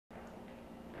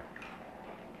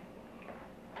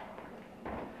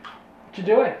What you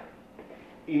doing?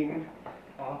 Eating.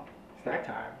 Oh, Snack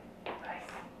time.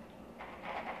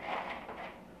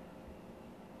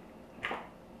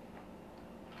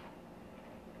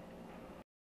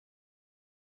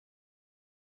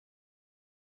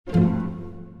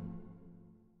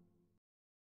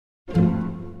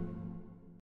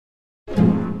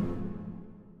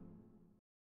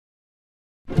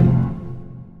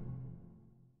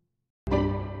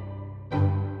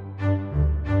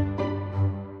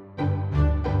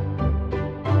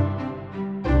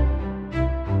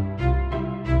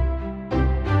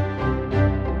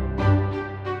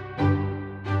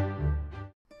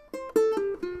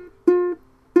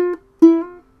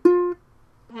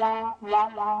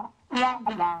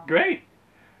 nice. Great.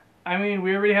 I mean,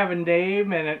 we already have a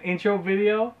name and an intro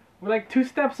video. We're like 2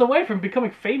 steps away from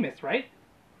becoming famous, right?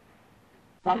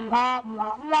 I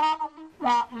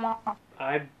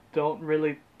don't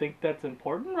really think that's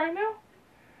important right now.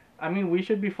 I mean, we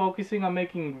should be focusing on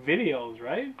making videos,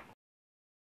 right?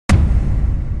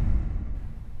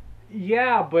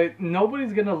 Yeah, but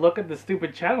nobody's gonna look at the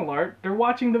stupid channel art. They're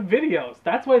watching the videos.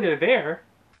 That's why they're there.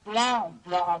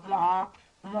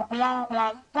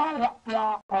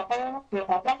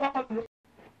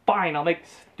 Fine, I'll make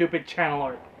stupid channel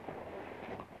art.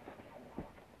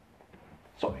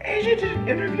 So Ajay did an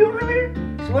interview earlier,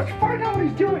 so let's find out what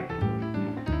he's doing.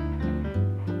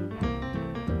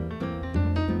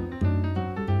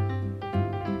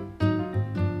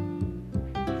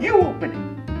 You open it.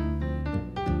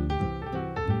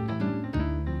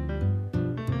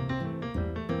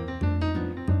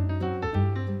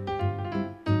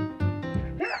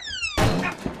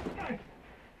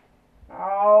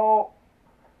 Oh.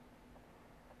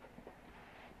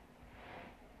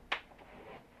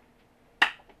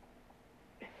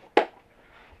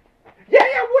 Yeah,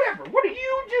 whatever. What are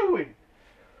you doing?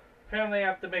 Apparently I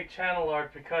have to make channel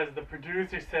art because the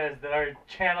producer says that our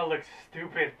channel looks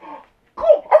stupid.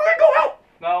 Cool, I'm gonna go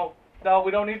out. No,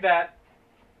 we don't need that.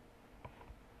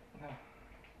 No.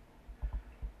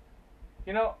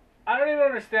 You know, I don't even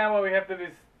understand why we have to do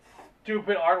this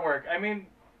stupid artwork. I mean,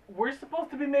 we're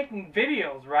supposed to be making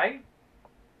videos, right?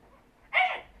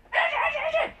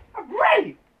 I'm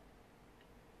ready.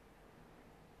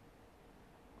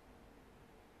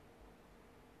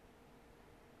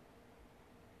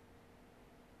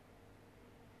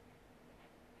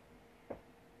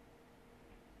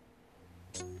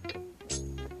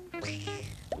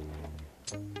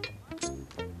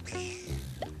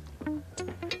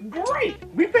 Great!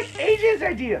 We picked AJ's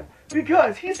idea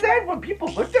because he said when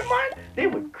people looked at mine, they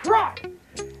would cry.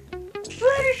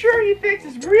 Pretty sure he thinks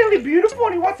it's really beautiful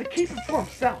and he wants to keep it for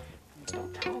himself.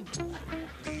 Don't tell him.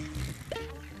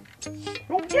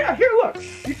 Oh yeah, here look.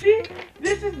 You see,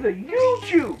 this is the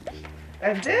YouTube,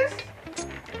 and this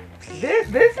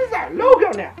is our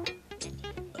logo now.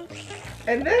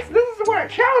 And this is what our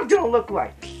channel's gonna look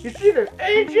like. You see, there's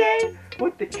AJ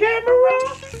with the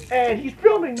camera, and he's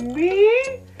filming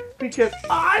me because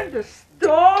I'm the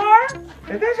star.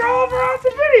 And these are all of our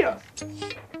awesome videos.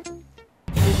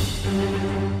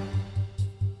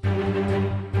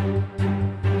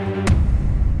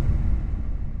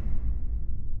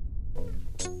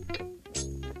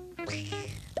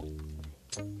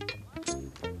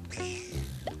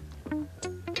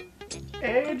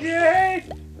 AJ!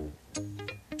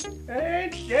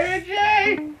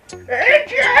 AJ! AJ!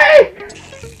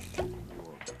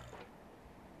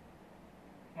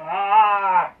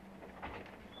 Ah!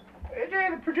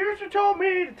 AJ, the producer told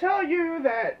me to tell you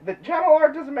that the channel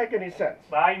art doesn't make any sense.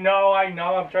 I know, I'm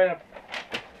trying to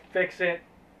fix it.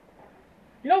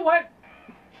 You know what?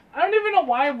 I don't even know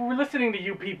why we're listening to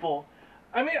you people.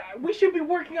 I mean, we should be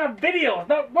working on videos,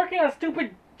 not working on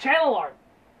stupid channel art.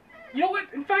 You know what?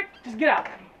 In fact, just get out.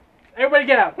 Everybody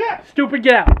get out. Yeah. Stupid,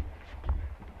 get out.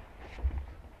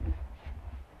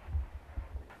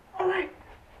 Alright,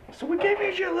 so we gave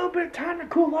AJ a little bit of time to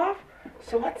cool off,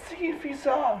 so let's see if he's,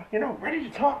 ready to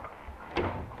talk.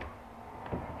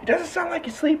 He doesn't sound like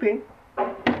he's sleeping.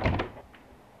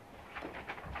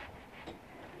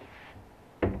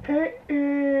 Hey,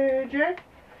 AJ,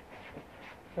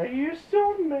 are you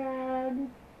still mad?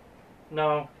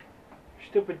 No.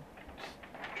 Stupid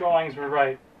drawings were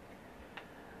right.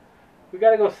 We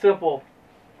gotta go simple.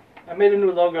 I made a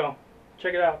new logo.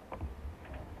 Check it out.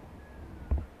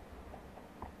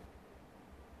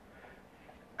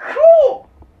 Cool!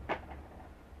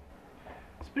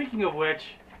 Speaking of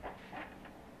which,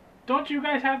 don't you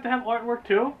guys have to have artwork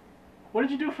too? What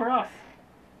did you do for us?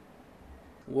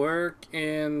 Work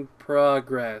in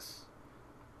progress.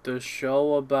 The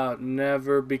show about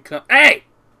never become. Hey!